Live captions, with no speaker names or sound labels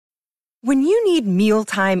When you need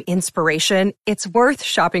mealtime inspiration, it's worth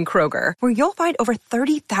shopping Kroger, where you'll find over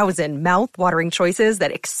 30,000 mouth-watering choices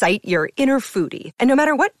that excite your inner foodie. And no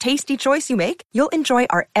matter what tasty choice you make, you'll enjoy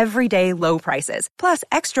our everyday low prices, plus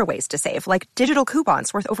extra ways to save, like digital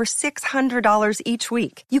coupons worth over $600 each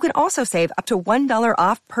week. You can also save up to $1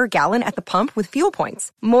 off per gallon at the pump with fuel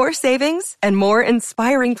points. More savings and more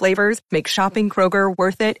inspiring flavors make shopping Kroger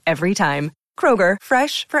worth it every time. Kroger,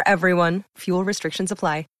 fresh for everyone. Fuel restrictions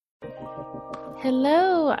apply.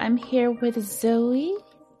 Hello, I'm here with Zoe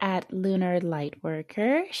at Lunar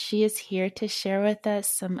Lightworker. She is here to share with us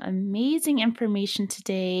some amazing information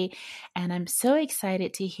today, and I'm so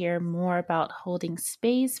excited to hear more about holding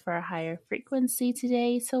space for a higher frequency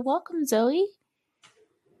today. So welcome, Zoe.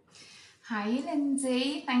 Hi,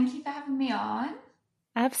 Lindsay. Thank you for having me on.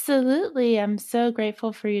 Absolutely. I'm so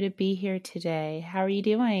grateful for you to be here today. How are you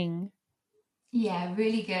doing? Yeah,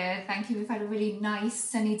 really good. Thank you. We've had a really nice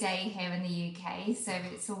sunny day here in the UK, so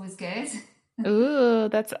it's always good. Ooh,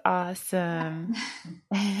 that's awesome.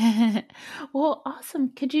 Well,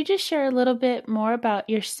 awesome. Could you just share a little bit more about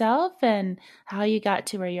yourself and how you got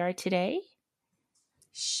to where you are today?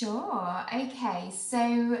 Sure. Okay.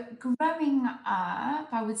 So growing up,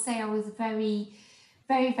 I would say I was very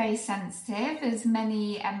sensitive, as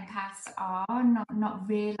many empaths are, not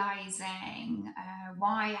realizing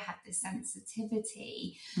why I had this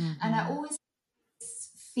sensitivity. And I always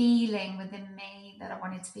feeling within me that I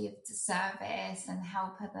wanted to be of service and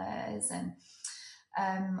help others,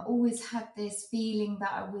 and always had this feeling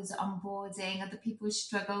that I was onboarding other people's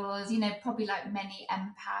struggles. Probably like many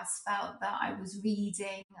empaths, felt that I was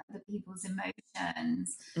reading other people's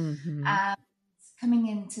emotions. And coming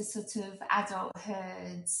into sort of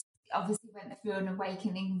adulthood, obviously went through an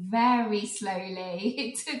awakening very slowly.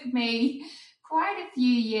 It took me quite a few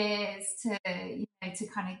years to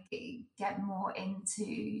kind of get more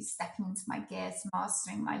into stepping into my gifts,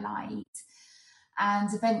 mastering my light,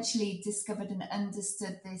 and eventually discovered and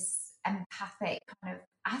understood this empathic kind of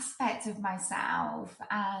aspect of myself.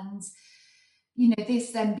 And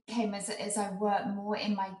this then became, as I worked more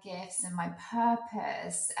in my gifts and my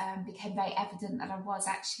purpose, became very evident that I was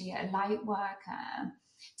actually a light worker.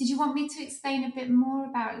 Did you want me to explain a bit more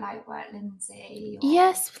about light work, Lindsay?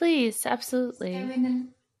 Yes, please. Absolutely.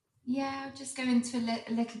 I'll just go into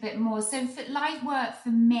a little bit more. So for light work for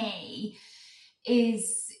me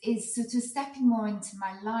is sort of stepping more into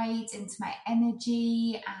my light, into my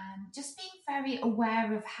energy, and just being very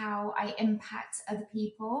aware of how I impact other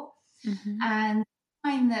people. And I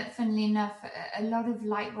find that, funnily enough, a lot of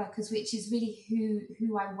light workers, which is really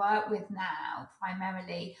who I work with now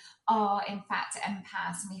primarily, are in fact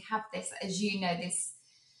empaths. And we have this, as you know, this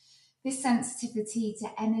sensitivity to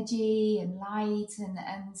energy and light,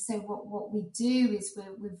 and so what we do is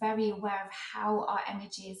we're very aware of how our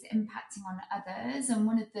energy is impacting on others. And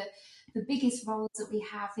one of the biggest roles that we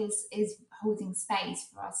have is holding space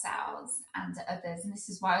for ourselves and others. And this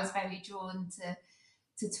is why I was very drawn to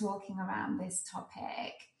talking around this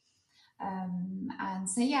topic. And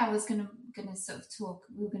so I was gonna sort of talk.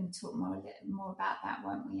 We were going to talk more about that,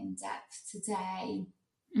 weren't we, in depth today?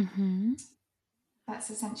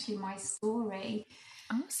 That's essentially my story.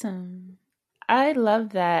 Awesome. I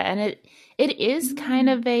love that. And it is kind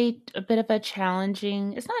of a bit of a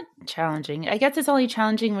challenging, it's not challenging. I guess it's only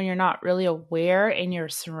challenging when you're not really aware and you're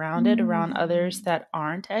surrounded around others that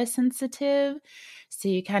aren't as sensitive. So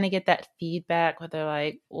you kind of get that feedback where they're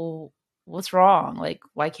like, well, what's wrong? Like,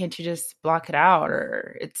 why can't you just block it out?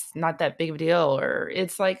 Or it's not that big of a deal. Or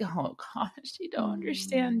it's like, oh gosh, you don't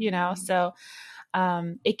understand, So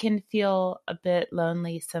it can feel a bit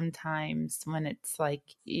lonely sometimes when it's like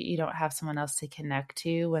you don't have someone else to connect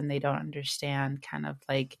to, when they don't understand kind of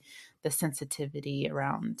like the sensitivity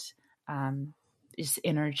around just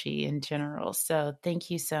energy in general. So thank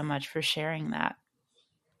you so much for sharing that.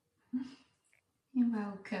 You're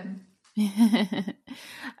welcome.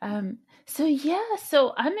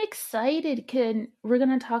 So I'm excited. We're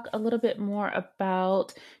going to talk a little bit more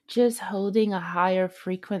about just holding a higher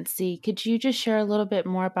frequency. Could you just share a little bit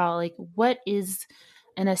more about like what is,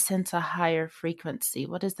 in a sense, a higher frequency?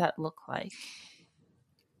 What does that look like?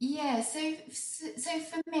 Yeah, so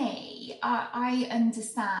for me, I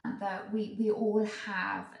understand that we all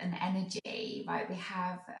have an energy, right? We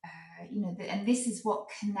have, and this is what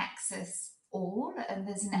connects us all. And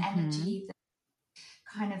there's an energy that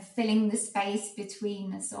kind of filling the space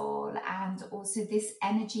between us all, and also this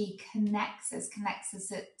energy connects us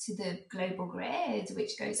to the global grid,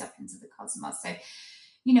 which goes up into the cosmos. So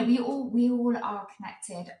we all are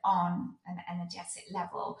connected on an energetic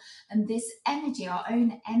level, and this energy, our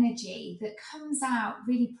own energy that comes out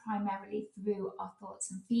really primarily through our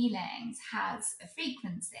thoughts and feelings, has a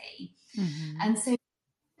frequency. Mm-hmm. And so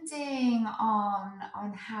depending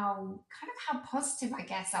on how positive, I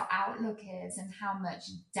guess, our outlook is and how much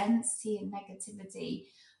density and negativity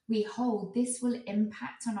we hold, this will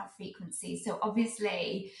impact on our frequency. So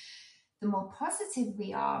obviously, the more positive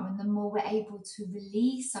we are and the more we're able to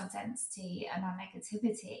release our density and our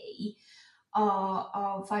negativity,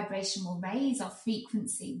 our vibration will raise, our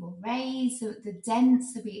frequency will raise. So the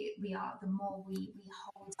denser we are, the more we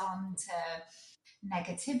hold on to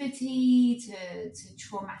negativity, to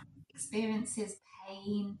traumatic experiences,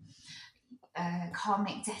 pain,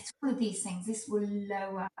 karmic debt, all of these things. This will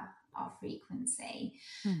lower our frequency.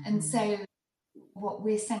 Mm-hmm. And so what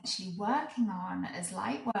we're essentially working on as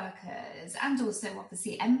light workers, and also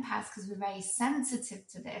obviously empaths, because we're very sensitive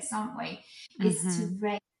to this, aren't we, is to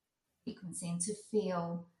raise frequency and to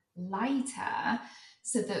feel lighter,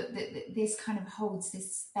 so that this kind of holds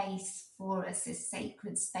this space for us, this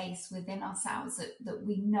sacred space within ourselves that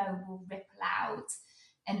we know will ripple out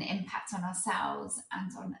and impact on ourselves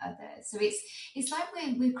and on others. So it's like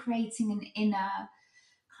we're creating an inner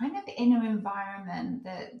environment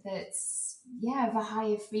that's of a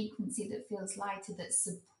higher frequency, that feels lighter, that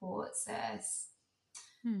supports us.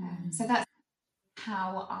 So that's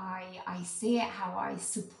how I see it, how I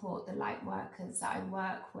support the light workers that I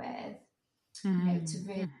work with, to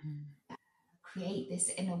really create this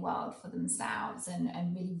inner world for themselves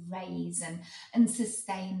and really raise and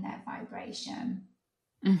sustain their vibration.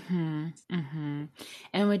 And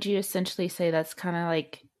would you essentially say that's kind of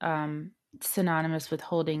like synonymous with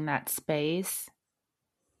holding that space?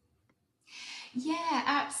 Yeah,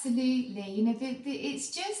 absolutely.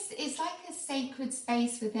 It's like a sacred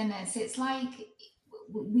space within us. It's like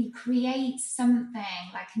we create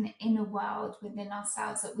something like an inner world within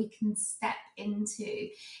ourselves that we can step into.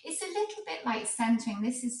 It's a little bit like centering.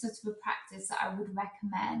 This is sort of a practice that I would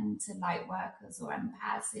recommend to light workers or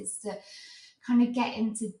empaths, is to kind of get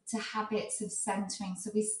into habits of centering.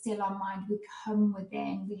 So we still our mind, we come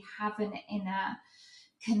within, we have an inner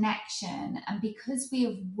connection. And because we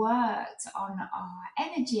have worked on our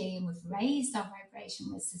energy and we've raised our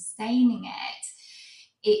vibration, we're sustaining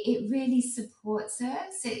it really supports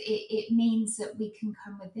us. It means that we can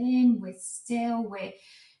come within, we're still,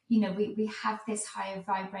 we have this higher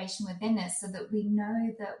vibration within us, so that we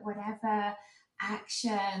know that whatever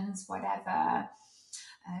actions, whatever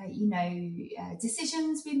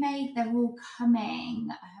decisions we make, they're all coming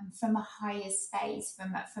from a higher space,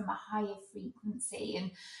 from a higher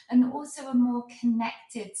frequency, and also a more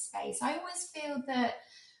connected space. I always feel that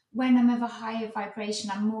when I'm of a higher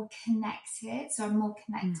vibration, I'm more connected. So I'm more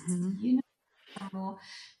connected to the universe, I'm more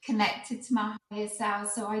connected to my higher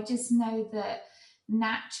self. So I just know that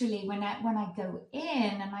naturally, when I go in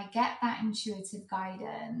and I get that intuitive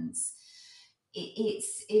guidance,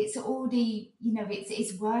 it's already,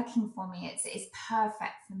 it's working for me. It's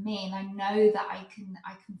perfect for me, and I know that I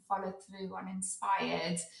can follow through on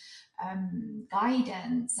inspired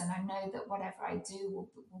guidance, and I know that whatever I do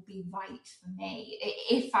will be right for me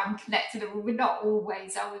if I'm connected. We're not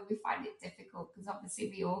always, we find it difficult, because obviously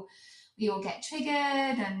we all get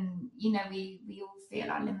triggered, and we all feel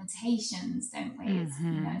our limitations, don't we?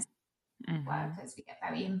 As workers, we get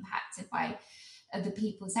very impacted by other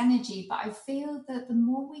people's energy. But I feel that the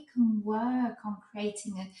more we can work on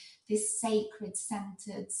creating this sacred,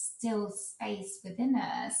 centered, still space within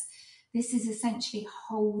us, this is essentially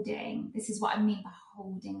this is what I mean by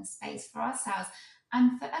holding a space for ourselves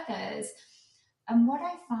and for others. And what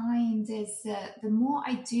I find is that the more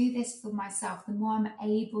I do this for myself, the more I'm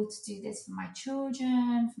able to do this for my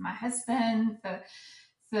children, for my husband, for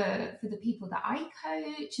the people that I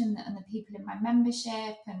coach, and the people in my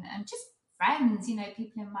membership, and just friends,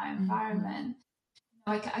 people in my environment.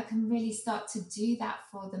 I can really start to do that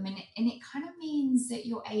for them, and it kind of means that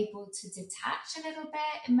you're able to detach a little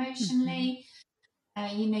bit emotionally.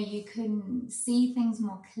 You can see things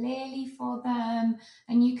more clearly for them,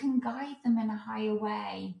 and you can guide them in a higher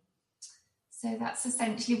way. So that's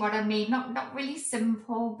essentially what I mean. Not really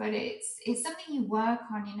simple, but it's something you work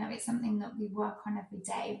on. It's something that we work on every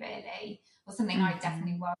day, really, or something I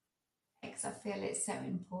definitely work on, because I feel it's so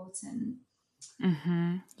important.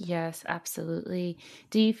 Yes, absolutely.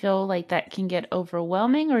 Do you feel like that can get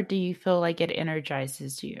overwhelming, or do you feel like it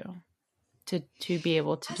energizes you to be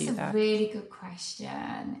able to do that? That's a really good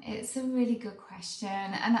question. It's a really good question,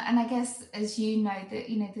 and I guess, as you know,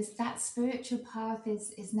 that spiritual path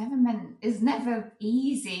is never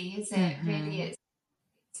easy, is it? Really,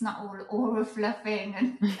 it's not all aura fluffing,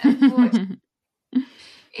 and unfortunately,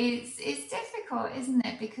 it's difficult, isn't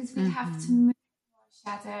it? Because we have to Mm-hmm. move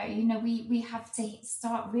our shadow. We have to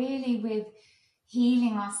start really with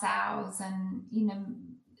healing ourselves, and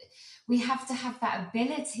we have to have that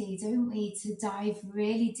ability, don't we, to dive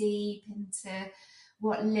really deep into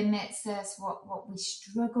what limits us, what we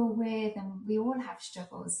struggle with, and we all have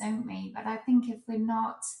struggles, don't we? But I think if we're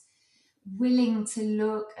not willing to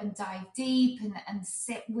look and dive deep and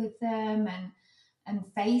sit with them and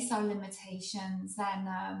face our limitations, then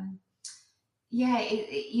yeah,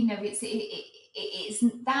 it's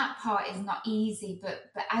that part is not easy,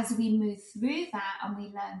 but as we move through that and we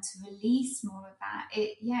learn to release more of that,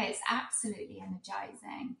 it's absolutely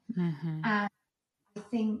energizing. Mm-hmm. And I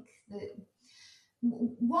think that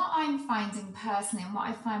what I'm finding personally, and what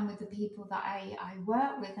I find with the people that I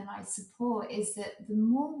work with and I support, is that the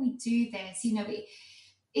more we do this,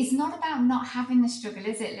 it's not about not having the struggle,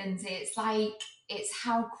 is it, Lindsay? It's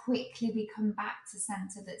how quickly we come back to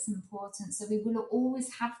center that's important. So we will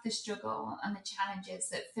always have the struggle and the challenges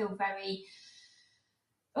that feel very,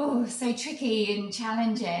 so tricky and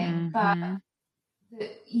challenging. But Mm-hmm.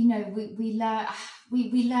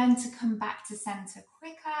 we learn to come back to center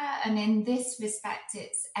quicker, and in this respect,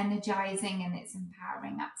 it's energizing and it's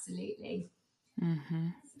empowering. Absolutely. Mm-hmm.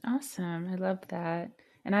 Awesome. I love that.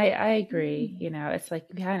 And I agree. It's like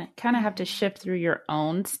you kind of have to shift through your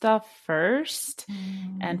own stuff first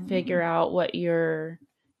and figure Mm. out what your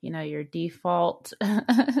default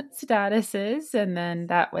status is. And then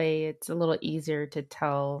that way it's a little easier to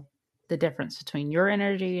tell the difference between your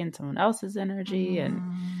energy and someone else's energy and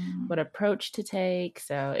Mm. what approach to take.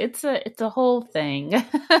 So it's a whole thing.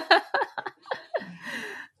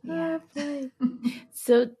 Yeah. Oh boy.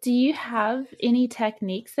 So, do you have any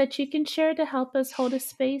techniques that you can share to help us hold a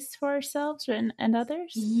space for ourselves and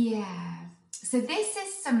others? Yeah. So this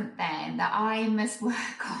is something that I must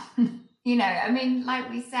work on. I mean, like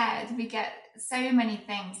we said, we get so many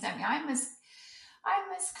things, don't we? I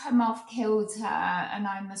must come off kilter, and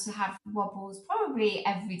I must have wobbles probably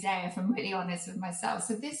every day, if I'm really honest with myself.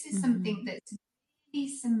 So this is Mm-hmm. something that's really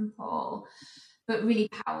simple but really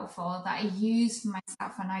powerful that I use for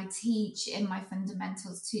myself and I teach in my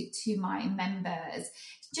fundamentals to my members.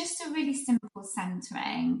 Just a really simple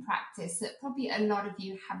centering practice that probably a lot of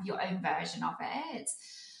you have your own version of it.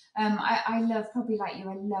 I love, probably like you,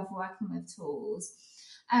 I love working with tools.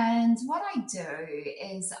 And what I do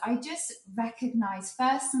is I just recognize,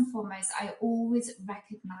 first and foremost, I always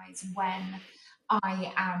recognize when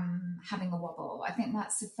I am having a wobble. I think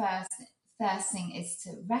that's the first thing, is to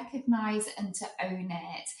recognize and to own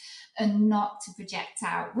it and not to project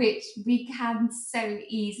out, which we can so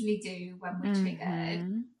easily do when we're triggered.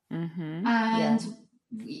 Mm-hmm. Mm-hmm. Yeah. And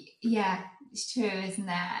yeah, it's true, isn't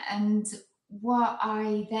it? And what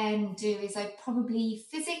I then do is I probably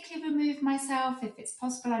physically remove myself if it's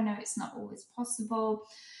possible. I know it's not always possible,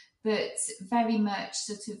 but very much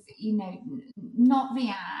sort of, not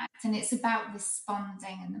react. And it's about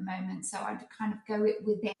responding in the moment. So I'd kind of go it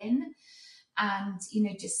within and,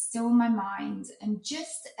 just still my mind and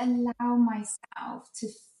just allow myself to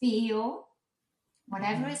feel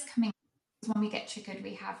whatever is coming. When we get triggered,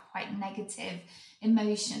 we have quite negative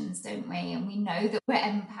emotions, don't we? And we know that we're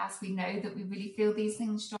empaths, we know that we really feel these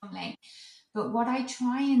things strongly. But what I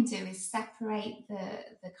try and do is separate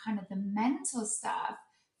the kind of the mental stuff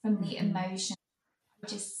from the emotion. I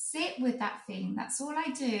just sit with that feeling. That's all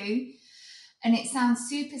I do. And it sounds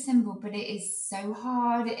super simple, but it is so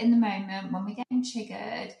hard in the moment when we're getting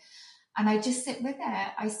triggered. And I just sit with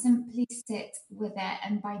it. I simply sit with it.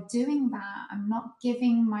 And by doing that, I'm not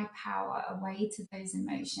giving my power away to those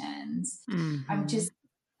emotions. I'm Mm-hmm. just,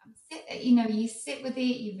 you sit with it,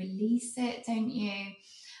 you release it, don't you?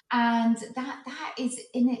 And that is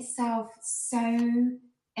in itself so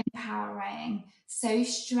empowering, so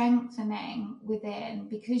strengthening within,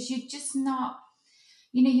 because you're just not,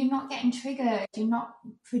 you're not getting triggered, you're not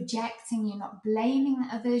projecting, you're not blaming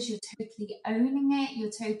others, you're totally owning it,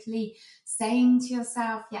 you're totally saying to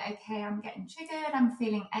yourself, yeah, okay, I'm getting triggered, I'm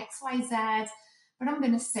feeling XYZ, but I'm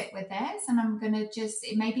going to sit with this, and I'm going to just,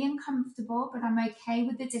 it may be uncomfortable, but I'm okay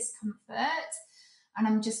with the discomfort, and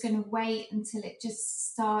I'm just going to wait until it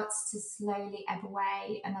just starts to slowly ebb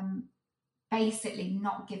away, and I'm basically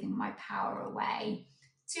not giving my power away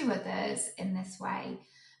to others in this way.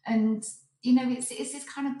 And it's this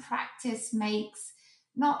kind of practice makes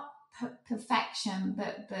not perfection,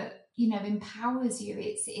 but empowers you.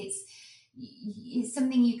 It's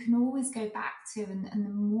something you can always go back to, and the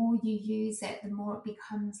more you use it, the more it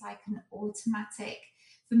becomes like an automatic.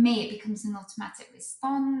 For me, it becomes an automatic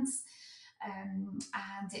response.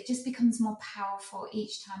 and it just becomes more powerful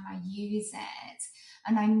each time I use it.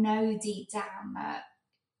 And I know deep down that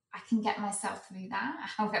I can get myself through that.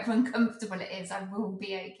 However uncomfortable it is, I will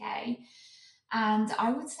be okay. And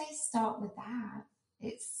I would say start with that.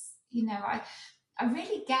 It's, I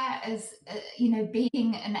really get as,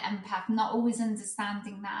 being an empath, not always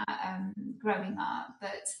understanding that growing up,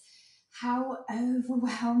 but how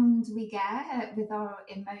overwhelmed we get with our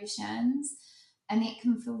emotions. And it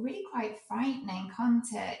can feel really quite frightening, can't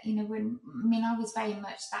it? I was very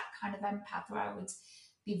much that kind of empath where I would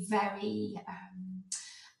be very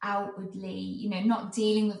outwardly, not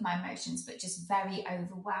dealing with my emotions, but just very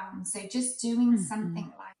overwhelmed. So just doing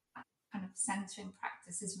something like that kind of centering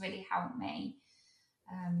practice has really helped me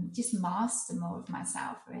just master more of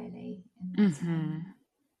myself, really.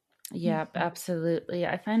 Yeah, absolutely.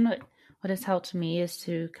 I find what has helped me is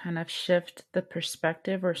to kind of shift the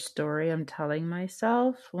perspective or story I'm telling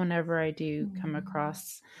myself whenever I do come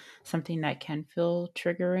across something that can feel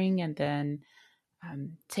triggering, and then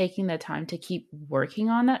taking the time to keep working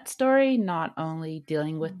on that story, not only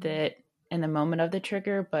dealing with it in the moment of the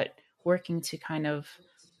trigger, but working to kind of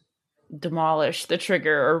demolish the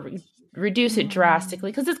trigger or reduce it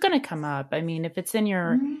drastically, because it's going to come up. I mean, if it's in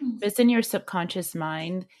your subconscious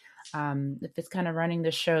mind, if it's kind of running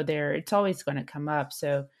the show there, it's always going to come up.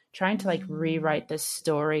 So trying to like rewrite the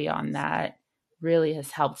story on that really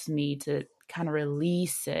has helped me to kind of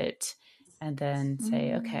release it and then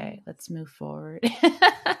say, okay, let's move forward.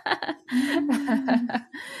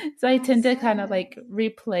 So I tend to kind of like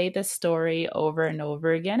replay the story over and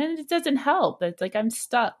over again, and it doesn't help. It's like I'm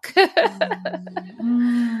stuck.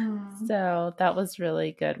 So that was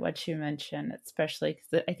really good what you mentioned, especially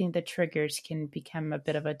because I think the triggers can become a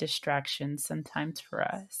bit of a distraction sometimes for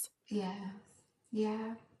us. Yeah,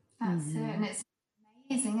 that's it. And it's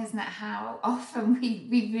amazing, isn't it, how often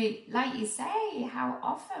we like you say, how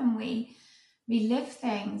often we live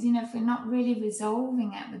things, if we're not really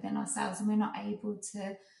resolving it within ourselves and we're not able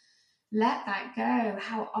to let that go,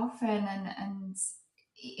 how often and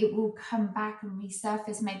it will come back and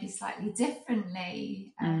resurface maybe slightly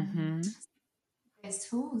differently. Those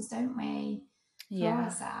tools, don't we, for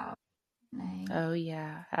ourselves? Oh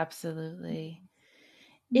yeah, absolutely.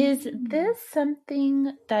 Is this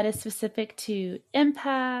something that is specific to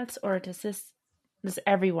empaths, or does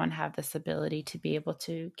everyone have this ability to be able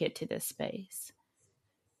to get to this space?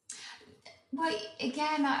 Well,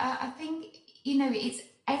 again, I think, it's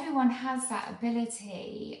everyone has that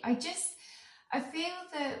ability. I feel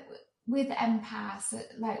that with empaths,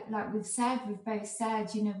 like we've both said,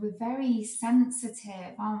 we're very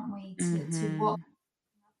sensitive, aren't we, to what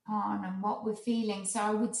we're on and what we're feeling. So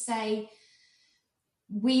I would say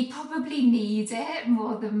we probably need it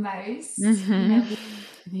more than most.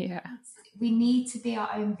 We need to be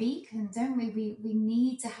our own beacon, don't we? We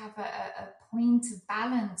need to have a point of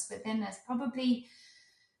balance within us, probably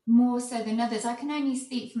more so than others. I can only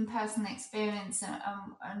speak from personal experience and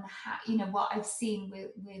how, what I've seen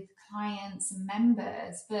with clients and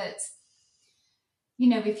members. But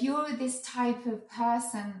if you're this type of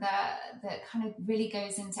person that kind of really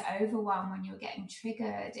goes into overwhelm when you're getting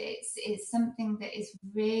triggered, it's something that is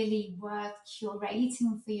really worth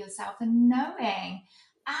curating for yourself and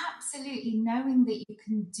absolutely knowing that you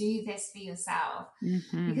can do this for yourself.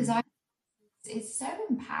 Because it's so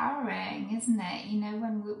empowering, isn't it?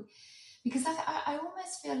 Because I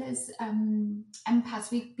almost feel as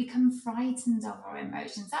empaths, we become frightened of our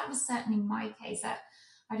emotions. That was certainly my case.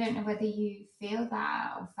 I don't know whether you feel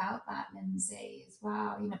that or felt that, Lindsay, as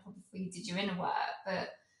well, probably before you did your inner work,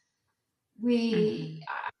 but I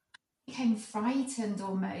became frightened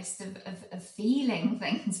almost of feeling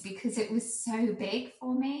things because it was so big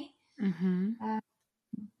for me.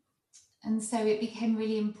 And so it became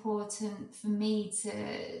really important for me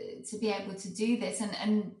to be able to do this.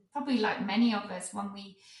 And probably like many of us, when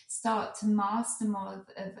we start to master more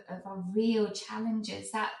of our real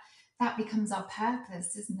challenges, that becomes our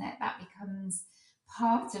purpose, doesn't it? That becomes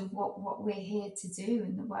part of what we're here to do,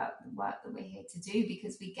 and the work that we're here to do,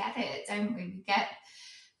 because we get it, don't we?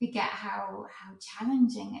 We get how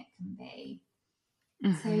challenging it can be.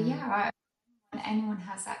 So yeah, anyone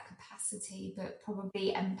has that capacity, but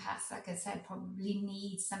probably empaths, like I said, probably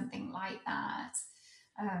need something like that,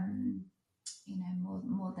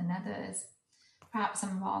 more than others. Perhaps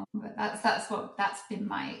I'm wrong, but that's been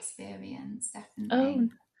my experience, definitely. Oh,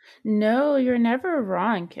 no, you're never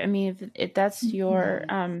wrong. I mean, if that's your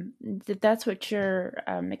that's what your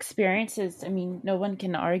experience is. I mean, no one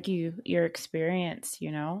can argue your experience,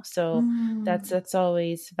 So that's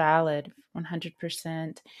always valid,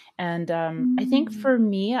 100%. And I think for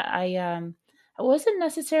me, I wasn't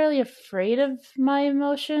necessarily afraid of my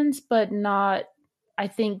emotions, but not, I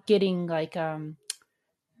think, getting like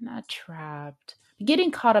not trapped, getting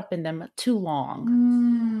caught up in them too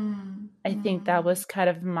long. I think that was kind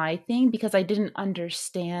of my thing because I didn't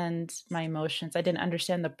understand my emotions. I didn't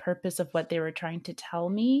understand the purpose of what they were trying to tell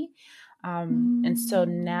me. And so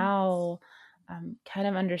now I'm kind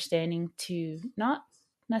of understanding to not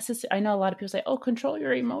necessarily, I know a lot of people say, oh, control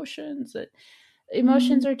your emotions.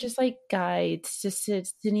 Emotions are just like guides, just to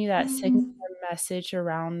send you that signal or message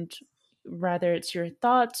around, whether it's your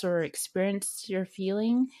thoughts or experience you're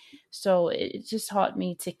feeling. So it just taught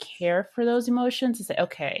me to care for those emotions and say,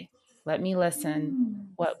 okay, let me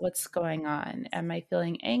listen. What's going on? Am I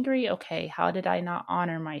feeling angry? Okay, how did I not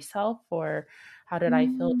honor myself, or how did I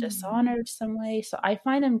feel dishonored some way? So I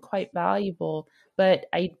find them quite valuable, but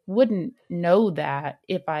I wouldn't know that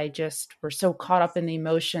if I just were so caught up in the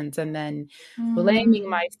emotions and then blaming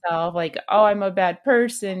myself, like, oh, I'm a bad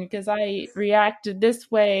person because I reacted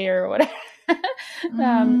this way or whatever.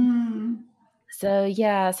 So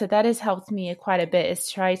yeah, so that has helped me quite a bit, is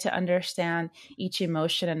try to understand each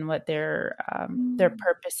emotion and what their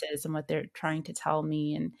purpose is and what they're trying to tell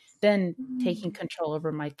me, and then taking control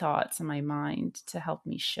over my thoughts and my mind to help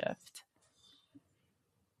me shift.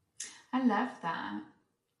 I love that.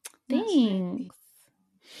 That's really Thanks.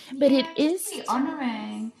 beautiful. But Yeah, it just is, really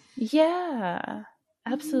honoring. yeah,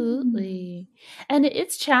 absolutely. And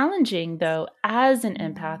it's challenging though as an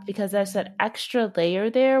empath, because there's that extra layer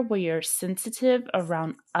there where you're sensitive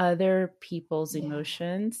around other people's Yeah,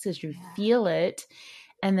 emotions because you yeah. feel it.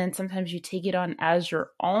 And then sometimes you take it on as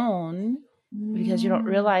your own because you don't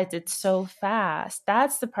realize it's so fast.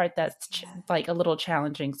 That's the part that's like a little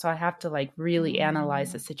challenging. So I have to like really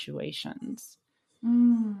analyze the situations.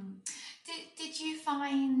 Did you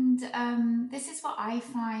find this is what I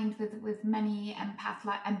find with many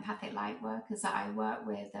empathic light workers that I work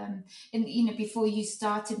with, and before you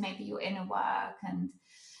started maybe your inner work, and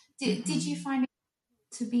did you find it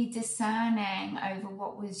to be discerning over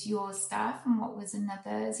what was your stuff and what was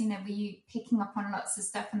another's? Were you picking up on lots of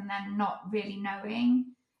stuff and then not really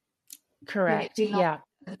knowing that it Correct. belonged Yeah.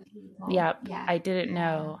 to other people? Yep. Yeah, I didn't yeah,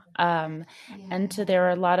 know. And so yeah. there were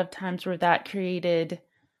a lot of times where that created,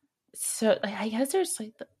 so like, I guess there's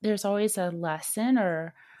like there's always a lesson,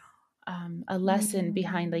 or a lesson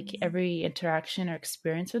behind like every interaction or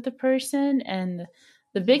experience with the person. And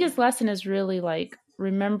the biggest lesson is really like,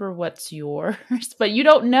 remember what's yours, but you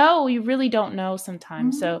really don't know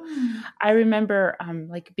sometimes. So Mm, I remember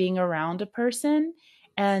like being around a person,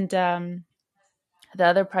 and the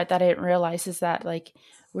other part that I didn't realize is that like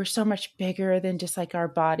we're so much bigger than just like our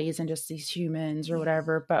bodies and just these humans or yeah.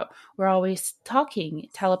 whatever, but we're always talking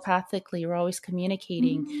telepathically, we're always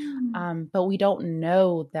communicating, Mm, but we don't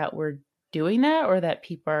know that we're doing that, or that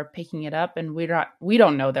people are picking it up, and we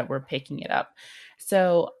don't know that we're picking it up.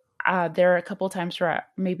 So there are a couple of times where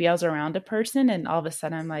maybe I was around a person and all of a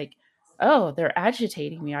sudden I'm like, oh, they're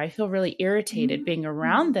agitating me. I feel really irritated being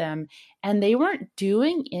around mm, them, and they weren't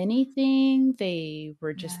doing anything. They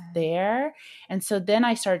were just yeah. there. And so then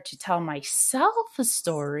I started to tell myself a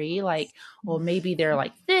story like, well, maybe they're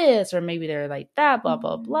like this, or maybe they're like that, blah,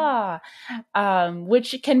 blah, Mm, blah,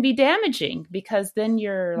 which can be damaging because then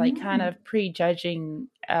you're like kind mm, of prejudging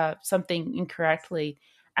something incorrectly.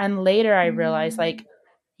 And later I realized, mm, like,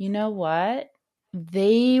 you know what?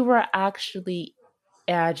 They were actually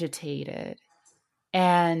agitated,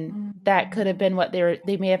 and that could have mm, been what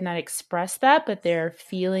they may have not expressed that, but their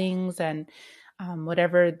feelings and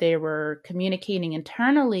whatever they were communicating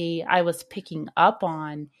internally, I was picking up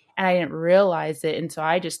on, and I didn't realize it. And so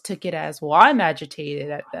I just took it as, well, I'm agitated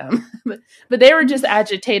at them. But they were just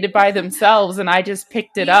agitated by themselves, and I just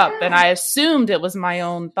picked it up and yeah, I assumed it was my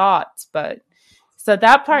own thoughts. But so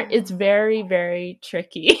that part yeah, is very, very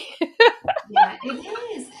tricky. yeah.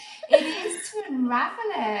 It is. It is to unravel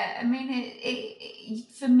it. I mean,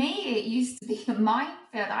 for me, it used to be a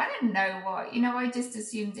minefield. I didn't know what, I just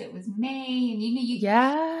assumed it was me. And you'd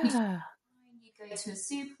Yeah. go to a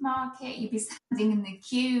supermarket, you'd be standing in the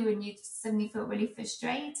queue, and you'd suddenly feel really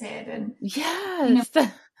frustrated, and you know, Yes.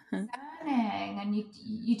 learning, and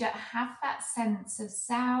you don't have that sense of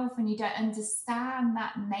self, and you don't understand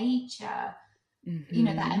that nature, that Hmm.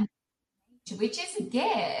 nature, which is a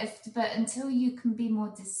gift, but until you can be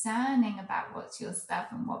more discerning about what's your stuff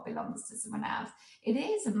and what belongs to someone else, it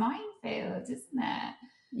is a minefield, isn't it?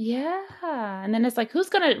 Yeah. And then it's like, who's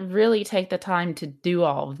going to really take the time to do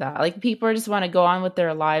all of that? Like, people just want to go on with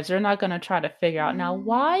their lives. They're not going to try to figure out, now, Yeah,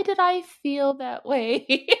 why did I feel that way?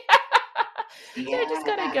 They're just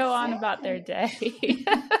yeah, going to go that's on about their it. day.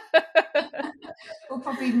 Or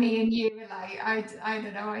probably me and you are like, I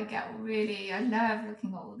don't know, I love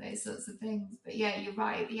looking at all those sorts of things. But yeah, you're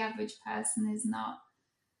right. The average person is not,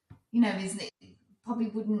 is probably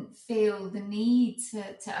wouldn't feel the need to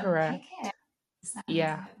unpick Correct. it, understand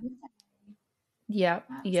Yeah. it, would they? Yep.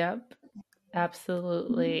 Absolutely. Yep.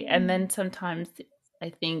 Absolutely. And Mm. then sometimes I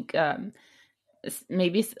think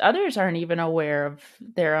maybe others aren't even aware of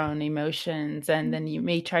their own emotions, and then you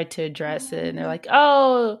may try to address it and they're like,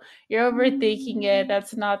 oh, you're overthinking it, Mm.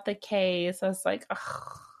 that's not the case. I was like,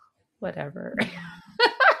 ugh, whatever. Yeah.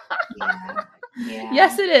 Yeah.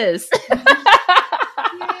 Yes, it is.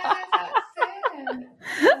 Yeah, that's it.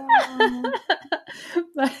 Oh.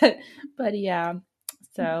 but yeah,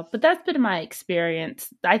 so but that's been my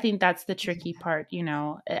experience. I think that's the tricky part,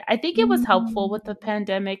 I think it was helpful with the Mm.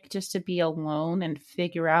 pandemic just to be alone and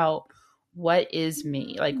figure out what is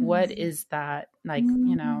me, like what is that, like,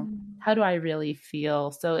 Mm. how do I really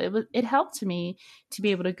feel. So it helped me to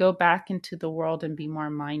be able to go back into the world and be more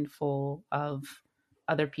mindful of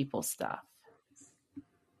other people's stuff.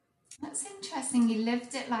 That's interesting. You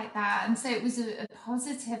lived it like that. And so it was a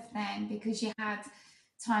positive thing because you had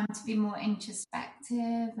time to be more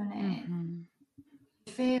introspective, and it Hmm.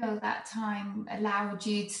 feel that time allowed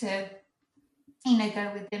you to,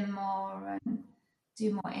 go within more and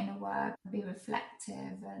do more inner work and be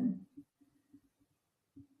reflective. And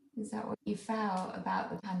is that what you felt about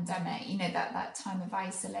the pandemic? That time of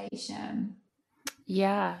isolation.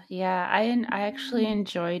 Yeah. I actually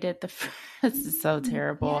enjoyed it. This is so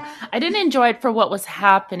terrible. Yeah. I didn't enjoy it for what was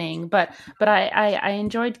happening, but I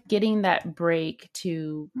enjoyed getting that break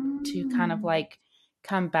to kind of Mm. like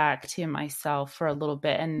come back to myself for a little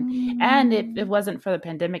bit. And if it Mm. wasn't for the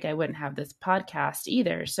pandemic, I wouldn't have this podcast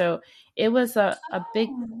either. So it was a big,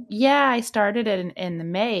 Oh, yeah, I started it in the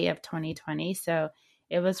May of 2020. So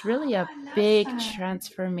it was really a I love big that.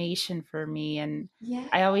 transformation for me. And Yeah.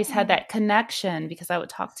 I always had that connection because I would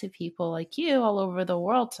talk to people like you all over the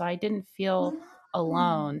world. So I didn't feel Mm.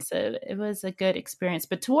 alone. So it was a good experience.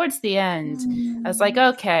 But towards the end, I was like, Mm.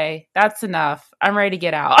 okay, that's enough. I'm ready to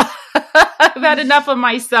get out. I've had enough of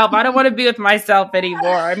myself. I don't want to be with myself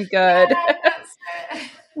anymore. I'm good. Yeah, that's it.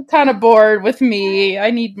 I'm kind of bored with me.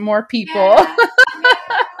 I need more people. Yeah,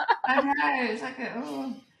 yeah. I know. It's like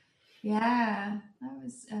yeah. That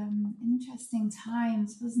was interesting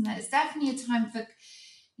times, wasn't it? It's definitely a time for,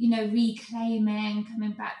 reclaiming,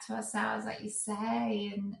 coming back to ourselves, like you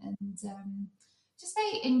say, and just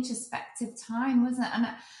very introspective time, wasn't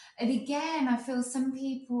it? And again, I feel some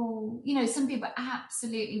people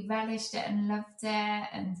absolutely relished it and loved it,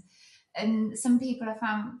 and some people I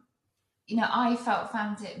found,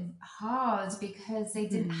 found it hard because they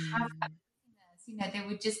didn't have that, Mm-hmm. they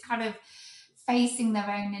were just kind of facing their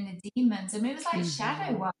own inner demons. I mean, it was like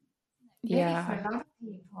shadow Mm-hmm. work, really, for Yeah. a lot of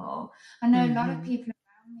people. I know a lot of Mm-hmm. people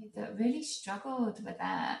around me that really struggled with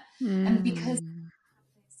that, and because of Mm-hmm.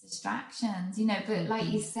 those distractions, but like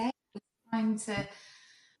you Mm-hmm. say, time to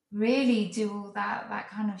really do all that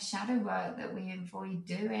kind of shadow work that we avoid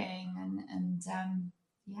doing, and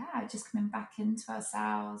yeah, just coming back into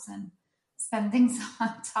ourselves and spending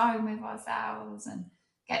some time with ourselves and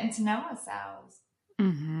getting to know ourselves.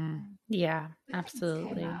 Mm-hmm. Yeah, Good things came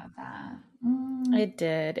absolutely. out of that. It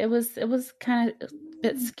did. It was kind of a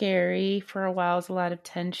bit Mm, scary for a while. It was a lot of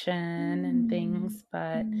tension and mm, things,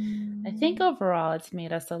 but I think mm. overall it's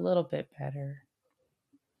made us a little bit better.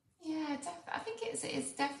 Yeah, I think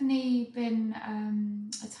it's definitely been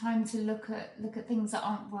a time to look at things that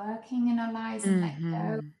aren't working in our lives and let go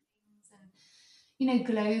of Mm-hmm. things. And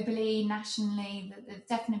globally, nationally, that there've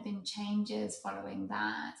definitely been changes following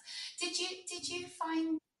that. Did you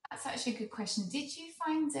find that's actually a good question? Did you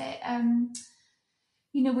find it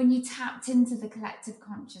when you tapped into the collective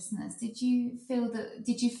consciousness, did you feel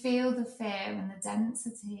the fear and the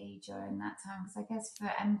density during that time? Because I guess for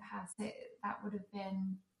empaths, that would have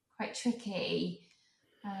been quite tricky.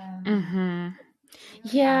 Mm-hmm. To feel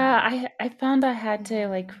Yeah, that. I found I had to Yeah.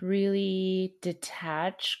 like really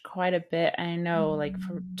detach quite a bit. I know like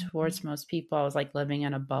towards Mm. most people I was like living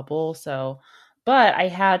in a bubble, so but I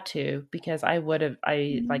had to because I would have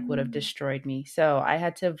Mm. destroyed me. So I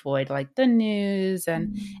had to avoid like the news and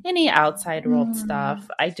Mm. any outside world Mm. stuff.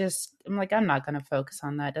 I'm like I'm not going to focus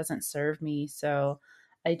on that. It doesn't serve me. So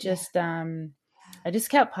I Yeah. just um I just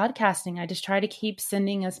kept podcasting. I just try to keep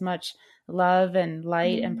sending as much love and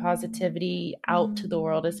light and Mm. positivity out to the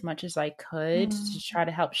world Mm. as much as I could to Mm. try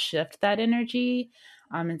to help shift that energy,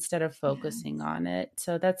 instead of Yeah. focusing on it.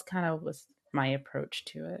 So that's kind of was my approach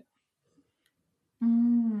to it.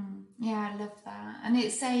 Yeah, I love that. And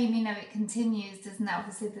it's same, it continues, doesn't it?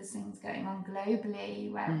 Obviously, there's things going on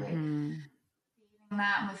globally where we're Hmm.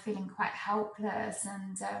 that and we're feeling quite helpless.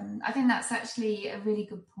 And I think that's actually a really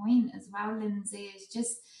good point as well, Lindsay, is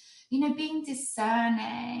just, being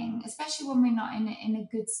discerning, especially when we're not in a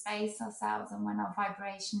good space ourselves and when our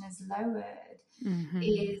vibration is lowered,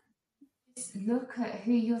 is look at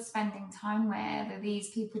who you're spending time with. Are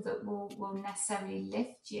these people that will necessarily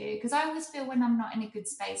lift you? Because I always feel when I'm not in a good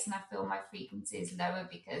space and I feel my frequency is lower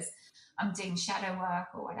because I'm doing shadow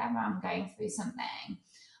work or whatever, I'm going through something,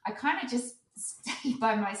 I kind of just stay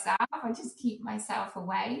by myself. I just keep myself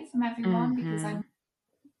away from everyone because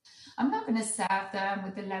I'm not going to serve them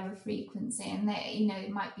with the lower frequency. And they,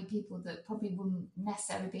 it might be people that probably wouldn't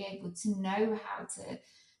necessarily be able to know how to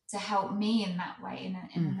help me in that way, in an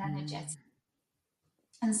energetic.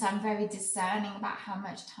 And so I'm very discerning about how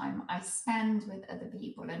much time I spend with other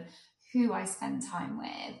people and who I spend time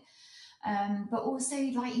with. But also,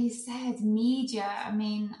 like you said, media. I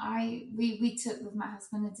mean, we took with my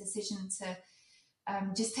husband a decision to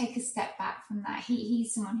just take a step back from that.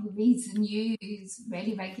 He's someone who reads the news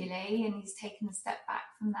really regularly, and he's taken a step back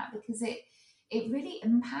from that because it really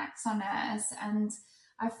impacts on us. And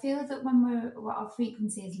I feel that when our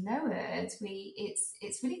frequency is lowered,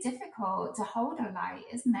 it's really difficult to hold a light,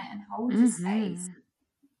 isn't it, and hold a space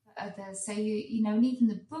for others. So and even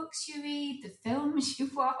the books you read, the films you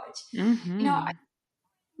watch, I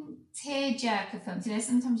tear jerker films.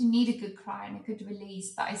 Sometimes you need a good cry and a good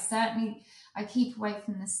release, but I keep away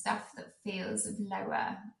from the stuff that feels of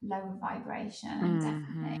lower vibration.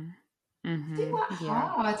 Definitely. Do work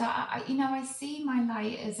hard. I see my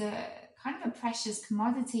light as a kind of a precious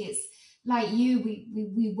commodity. It's like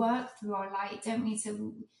we work through our light, don't we?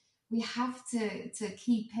 So we have to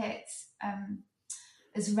keep it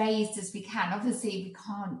as raised as we can. Obviously, we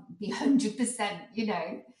can't be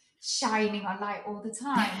 100%, shining our light all the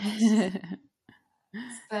time.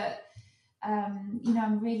 But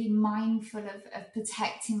I'm really mindful of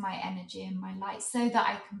protecting my energy and my light so that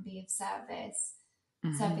I can be of service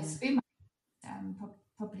through my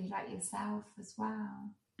probably like yourself as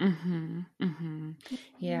well.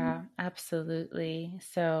 Yeah, absolutely.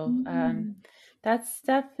 So that's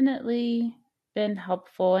definitely been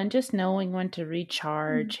helpful, and just knowing when to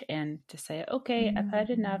recharge and to say, okay, I've had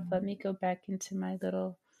enough, let me go back into my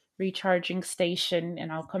little recharging station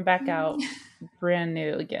and I'll come back out brand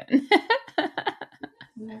new again.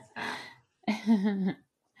 Love that.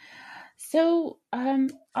 So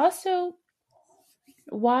also,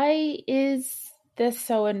 why is this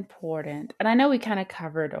so important? And I know we kind of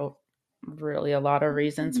covered really a lot of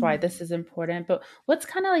reasons why this is important, but what's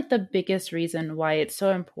kind of like the biggest reason why it's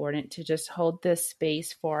so important to just hold this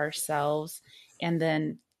space for ourselves and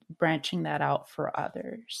then branching that out for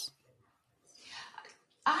others?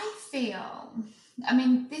 I feel, I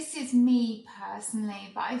mean, this is me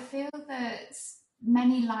personally, but I feel that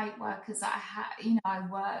many light workers that I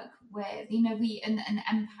work with, we and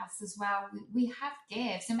empaths as well, we have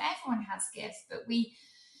gifts, and everyone has gifts, but we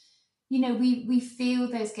feel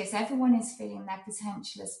those gifts. Everyone is feeling their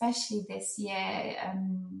potential, especially this year.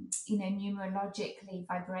 Numerologically,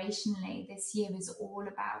 vibrationally, this year is all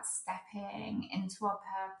about stepping into our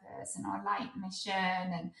purpose and our light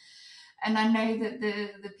mission. And I know that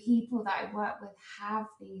the people that I work with have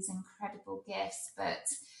these incredible gifts, but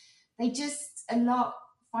they just a lot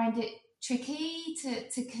find it tricky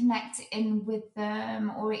to connect in with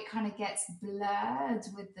them, or it kind of gets blurred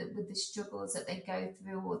with the struggles that they go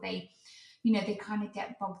through, or they kind of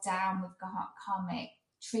get bogged down with karmic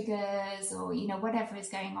triggers, or whatever is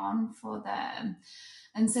going on for them.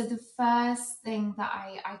 And so the first thing that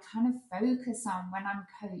I kind of focus on when I'm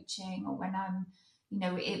coaching or when I'm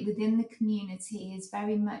within the community is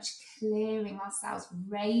very much clearing ourselves,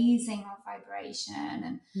 raising our vibration,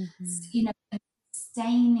 and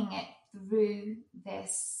sustaining it through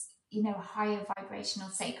this higher vibrational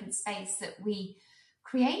sacred space that we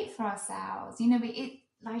create for ourselves. It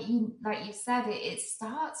like you said, it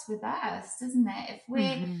starts with us, doesn't it?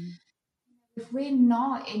 If we're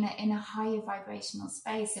not in a higher vibrational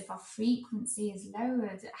space, if our frequency is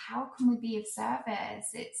lowered, how can we be of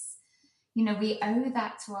service? It's we owe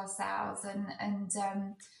that to ourselves. And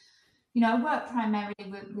I work primarily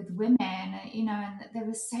with women, and there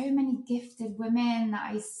are so many gifted women that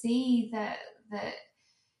I see that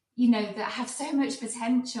have so much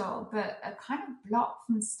potential, but are kind of blocked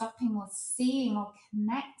from stopping or seeing or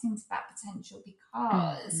connecting to that potential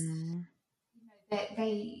because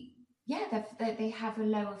they have a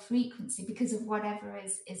lower frequency because of whatever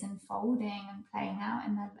is unfolding and playing out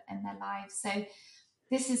in their lives. So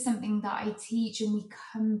this is something that I teach and we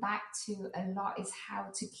come back to a lot, is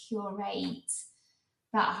how to curate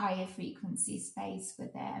that higher frequency space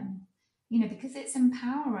with them. because it's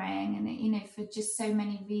empowering, and for just so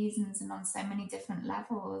many reasons and on so many different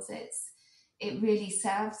levels, it really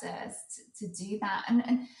serves us to do that.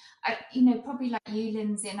 And I, probably like you,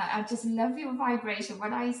 Lindsay, and I just love your vibration.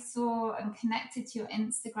 When I saw and connected to your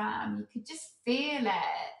Instagram, you could just feel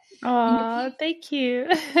it. Oh, People, thank you.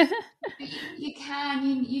 you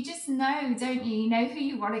can, you just know, don't you? You know who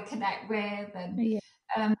you want to connect with, and Yeah.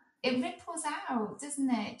 it ripples out, doesn't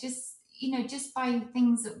it? Just just by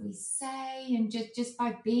things that we say, and just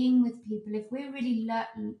by being with people. If we're really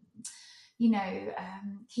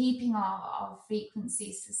keeping our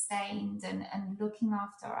frequency sustained, and looking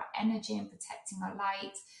after our energy and protecting our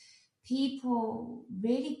light, people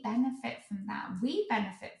really benefit from that. We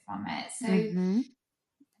benefit from it. So, Mm-hmm.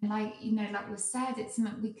 like like we said, it's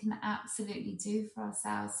something we can absolutely do for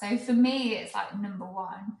ourselves. So for me, it's like number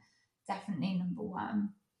one, definitely number one.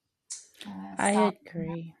 I Start.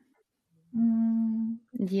 agree. Mm,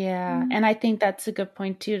 Yeah, mm, and I think that's a good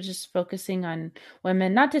point too, just focusing on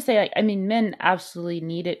women. Not to say, like, I mean, men absolutely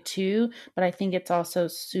need it too, but I think it's also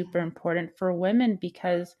super important for women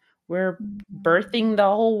because we're birthing the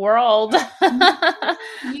whole world. mm.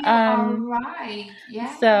 You are Um, right.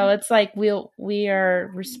 Yeah. so it's like we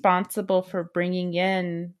are responsible for bringing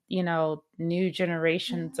in, new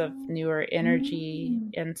generations of newer energy.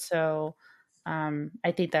 Mm, And so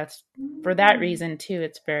I think that's for that mm, reason too,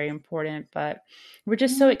 it's very important. But we're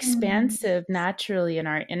just so mm, expansive naturally in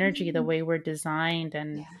our energy, the mm. way we're designed.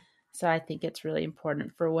 And Yeah. so I think it's really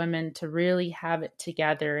important for women to really have it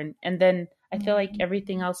together. And then I feel like Mm,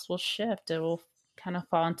 everything else will shift. It will kind of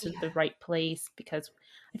fall into the yeah. right place because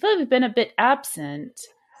I feel like we've been a bit absent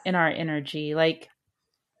in our energy. Like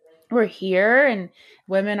we're here and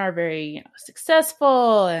women are very,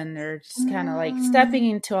 successful and they're just kind of like stepping Mm,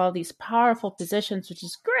 into all these powerful positions, which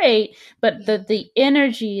is great. But yeah. the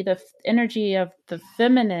energy of the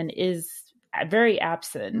feminine is very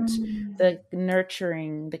absent. Mm, The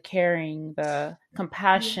nurturing, the caring, the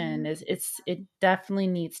compassion yeah. it definitely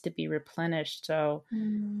needs to be replenished. So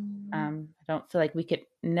Mm, I don't feel like we could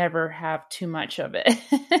never have too much of it.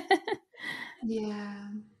 yeah.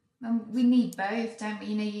 We need both, don't we?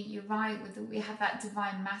 You're right. We have that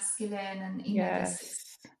divine masculine, and this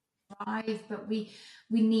Yes. drive, but we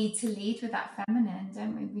need to lead with that feminine,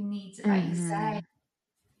 don't we? We need to, like you say, Hmm.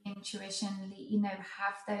 intuition,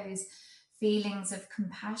 have those feelings of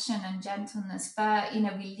compassion and gentleness. But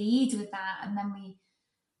we lead with that, and then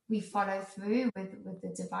we follow through with the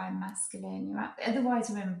divine masculine. Otherwise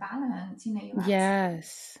we're imbalanced. You're absolutely.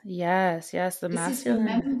 Yes, yes, yes. The It's this masculine,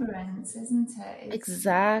 remembrance, isn't it? It's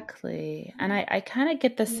exactly. And I kind of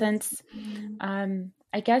get the yes. sense,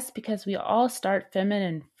 I guess because we all start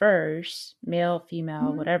feminine first, male,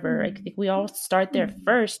 female, whatever. I Mm, think we all start there mm,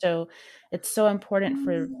 first. So it's so important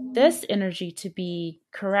for mm, this energy to be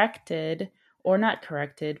corrected or not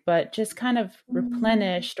corrected, but just kind of mm,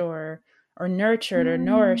 replenished or nurtured or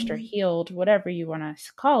nourished or mm, healed, whatever you want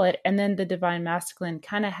to call it. And then the divine masculine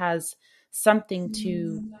kind of has something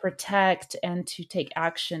to mm, protect and to take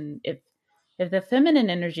action. If the feminine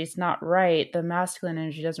energy is not right, the masculine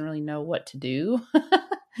energy doesn't really know what to do.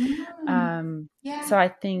 mm. um, Yeah. so I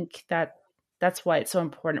think that's why it's so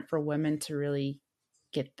important for women to really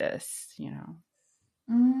get this.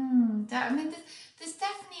 I mean, there's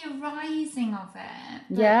definitely a rising of it,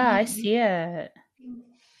 but Yeah, I see it.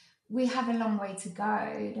 we have a long way to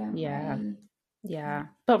go, don't Yeah. we? Yeah,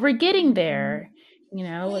 but we're getting Mm. there,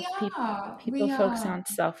 We with are, people we focusing are. on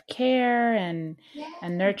self-care and Yeah,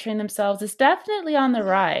 nurturing themselves. It's definitely on the yeah,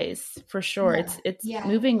 rise for sure. yeah, It's yeah.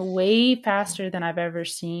 moving way faster than I've ever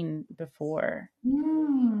seen before.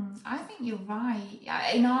 I think you're right.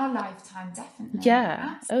 In our lifetime, definitely.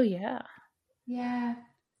 Yeah. Oh yeah. Yeah,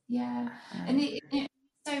 yeah. And Um, it's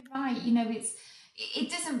so right. It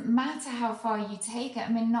doesn't matter how far you take it.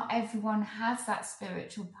 I mean, not everyone has that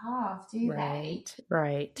spiritual path, do they? right.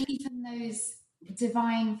 Right. Even those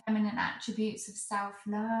divine feminine attributes of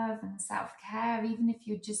self-love and self-care, even if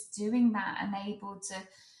you're just doing that and able to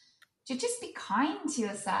just be kind to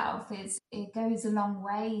yourself, it goes a long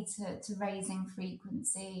way to raising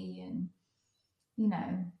frequency, and you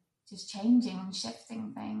know just changing and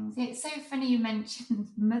shifting things. It's so funny you mentioned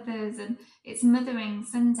mothers, and it's Mothering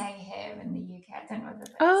Sunday here in the UK. I don't know whether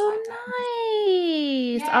it's like that.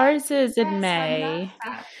 Oh, nice. Yeah, Ours is in yeah, so I love May.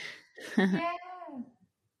 that. Yeah,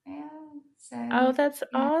 yeah. Oh, So that's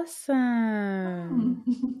yeah. awesome.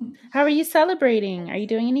 Hmm. How are you celebrating? Are you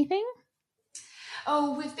doing anything?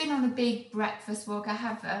 Oh, we've been on a big breakfast walk. I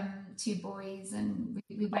have two boys, and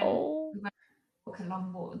we went Oh. walk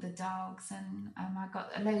along, walk with the dogs, and I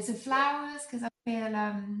got loads of flowers because I feel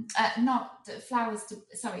not flowers to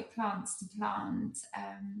sorry plants to plant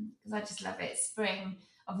because I just love it. Spring,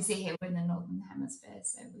 obviously here we're in the northern hemisphere,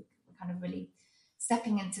 so we're kind of really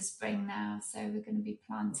stepping into spring now. So we're going to be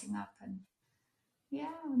planting up and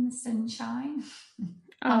yeah, in the sunshine.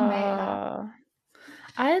 Can't make that. Oh,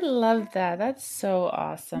 I love that. That's so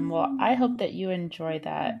awesome. Well, I hope Mm, that you enjoy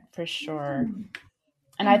that for sure. mm,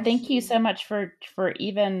 And I thank thank you you. so much for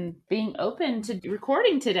even being open to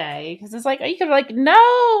recording today because it's like you could be like,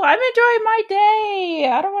 no, I'm enjoying my day.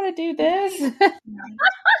 I don't want to do No, you this. don't.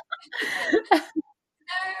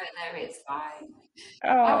 No, it's fine.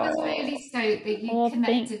 I was Oh, really stoked that you well,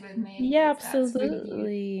 connected with me yeah, because that's really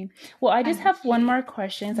beautiful. absolutely. Well, I just Thank have one you. more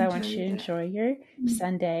question. I want you to Enjoyed it. enjoy your Mm,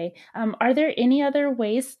 Sunday. Are there any other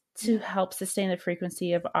ways to yeah. help sustain the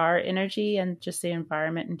frequency of our energy and just the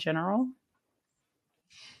environment in general?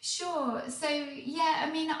 Sure. So yeah,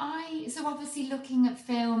 I mean, so obviously looking at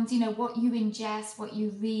films, what you ingest, what you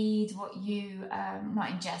read, what you not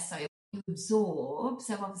ingest, sorry, what you absorb.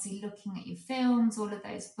 So obviously looking at your films, all of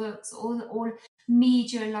those books, all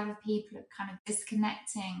media. A lot of people are kind of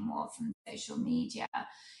disconnecting more from social media.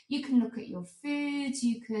 You can look at your foods.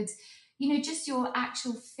 You could, just your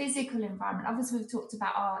actual physical environment. Obviously, we've talked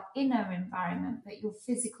about our inner environment, but your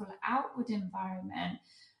physical outward environment.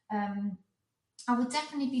 Um, I would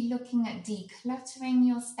definitely be looking at decluttering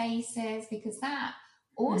your spaces because that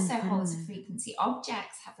also holds a Mm-hmm. frequency.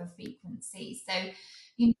 Objects have a frequency. So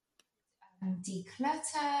you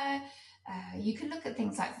declutter. You can look at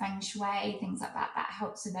things like feng shui, things like that. That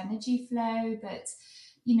helps with energy flow, but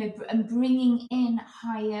and bringing in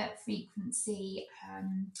higher frequency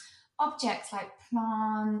objects like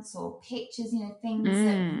plants or pictures, things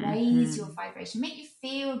that raise your Mm-hmm. vibration, make you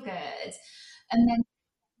feel good, and then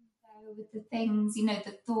with the things,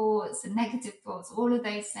 the thoughts, the negative thoughts, all of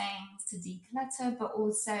those things to declutter, but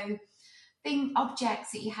also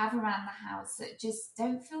objects that you have around the house that just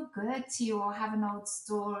don't feel good to you or have an old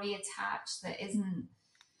story attached that isn't,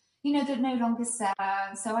 that no longer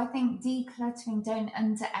serves. So I think decluttering, don't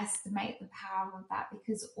underestimate the power of that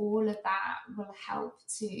because all of that will help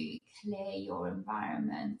to clear your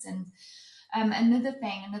environment. And another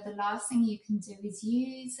last thing you can do is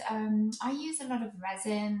I use a lot of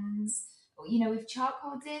resins. With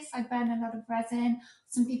charcoal discs, I burn a lot of resin.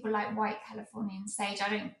 Some people like white Californian sage. I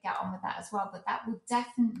don't get on with that as well, but that will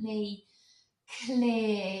definitely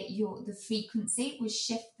clear the frequency, will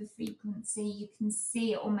shift the frequency. You can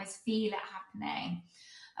see it, almost feel it happening.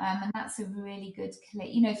 And that's a really good clear.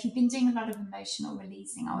 If you've been doing a lot of emotional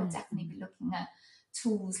releasing, I would definitely Mm-hmm. be looking at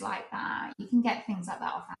tools like that. You can get things like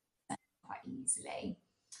that off quite easily.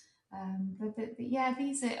 But yeah,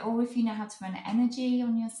 these are, or if you know how to run energy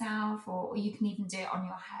on yourself, or you can even do it on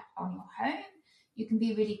your home. You can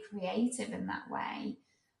be really creative in that way.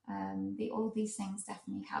 All these things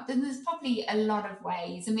definitely help. And there's probably a lot of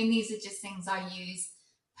ways. I mean, these are just things I use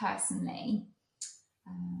personally.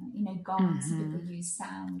 Gong. Some Mm-hmm. people use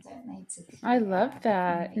sound, don't they, to I clear love and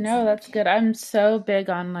that. release No, that's good. energy. I'm so big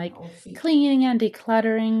on like Or frequency. cleaning and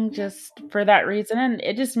decluttering Yeah. just for that reason. And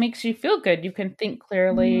it just makes you feel good. You can think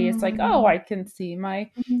clearly. It's like, oh, Mm. I can see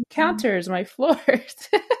my Mm. counters, my floors.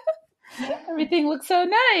 Yeah. Everything looks so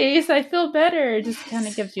nice. I feel better. It just kind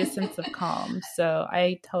of Yes. gives you a sense of calm. So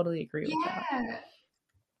I totally agree with that. Yeah.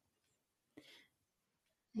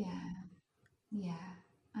 Yeah. Yeah,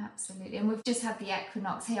 absolutely. And we've just had the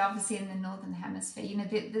equinox here, obviously in the northern hemisphere.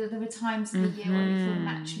 There are times of the year where we feel Mm-hmm.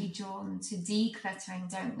 naturally drawn to decluttering,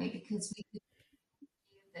 don't we? Because we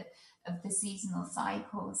of the seasonal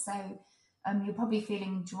cycle. So you're probably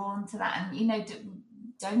feeling drawn to that, and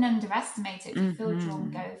don't underestimate it. If you feel drawn,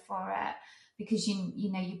 Mm-hmm. go for it because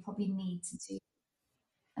you probably need to do,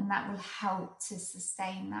 and that will help to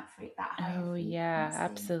sustain that higher Oh, yeah, frequency.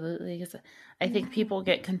 absolutely. 'Cause I think Yeah. people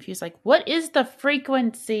get confused like, what is the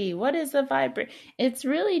frequency? What is the vibrate? It's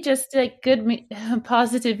really just like good,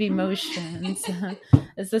 positive emotions.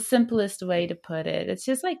 It's the simplest way to put it. It's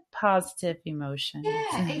just like positive emotions,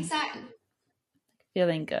 Yeah, exactly.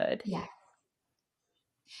 feeling good. Yeah.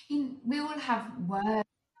 We all have words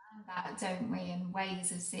around that, don't we, and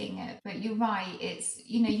ways of seeing it. But you're right. It's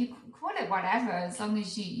you can call it whatever as long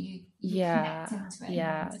as you connect Yeah, into it and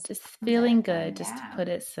you yeah, just understand feeling it. Then good, just to yeah, put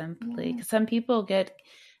it simply. yeah. Because some people get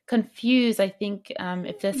confused. I think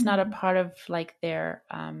if that's not a Mm. part of like their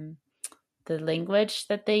the language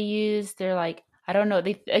that they use, they're like, I don't know,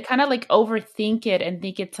 they kind of like overthink it and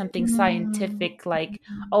think it's something Mm. scientific, like,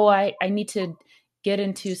 oh, I need to get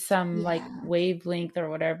into some like Yeah, wavelength or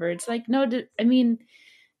whatever. It's like, no, I mean,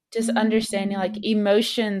 just understanding like Mm.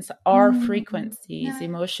 emotions are Mm. frequencies, No.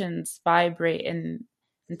 emotions vibrate, and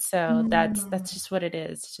so that's Mm. just what it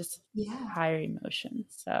is. It's just Yeah. higher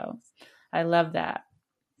emotions. So I love that.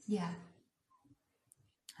 Yeah.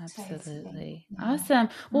 Totally. Absolutely. Yeah. Awesome.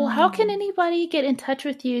 Well, how can Mm. anybody get in touch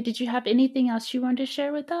with you? Did you have anything else you wanted to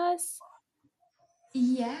share with us?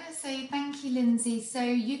 Yeah, so thank you, Lindsay. So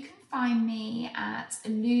you can find me at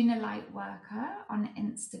Lunar Lightworker on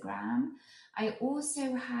Instagram. I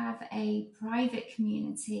also have a private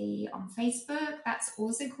community on Facebook that's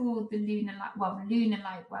also called the Lunar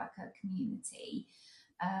Lightworker community.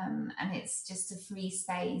 And it's just a free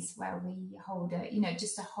space where we hold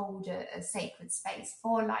just to hold a sacred space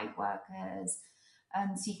for light workers.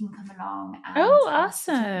 So you can come along and Oh, ask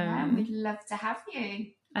to join there, and we'd awesome. love to have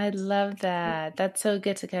you. I love that. That's so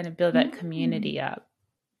good to kind of build that Mm. community up.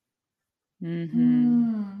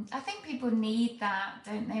 Mm-hmm. I think people need that,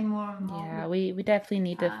 don't they? More and more Yeah, with we definitely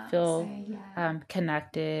need to that. So feel yeah.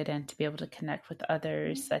 connected and to be able to connect with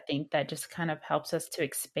others. I think that just kind of helps us to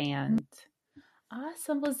expand.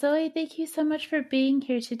 Awesome. Well, Zoe, thank you so much for being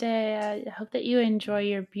here today. I hope that you enjoy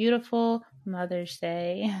your beautiful Mother's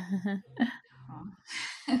Day.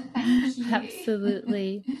 Thank you.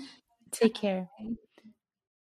 Absolutely. Take care. Okay.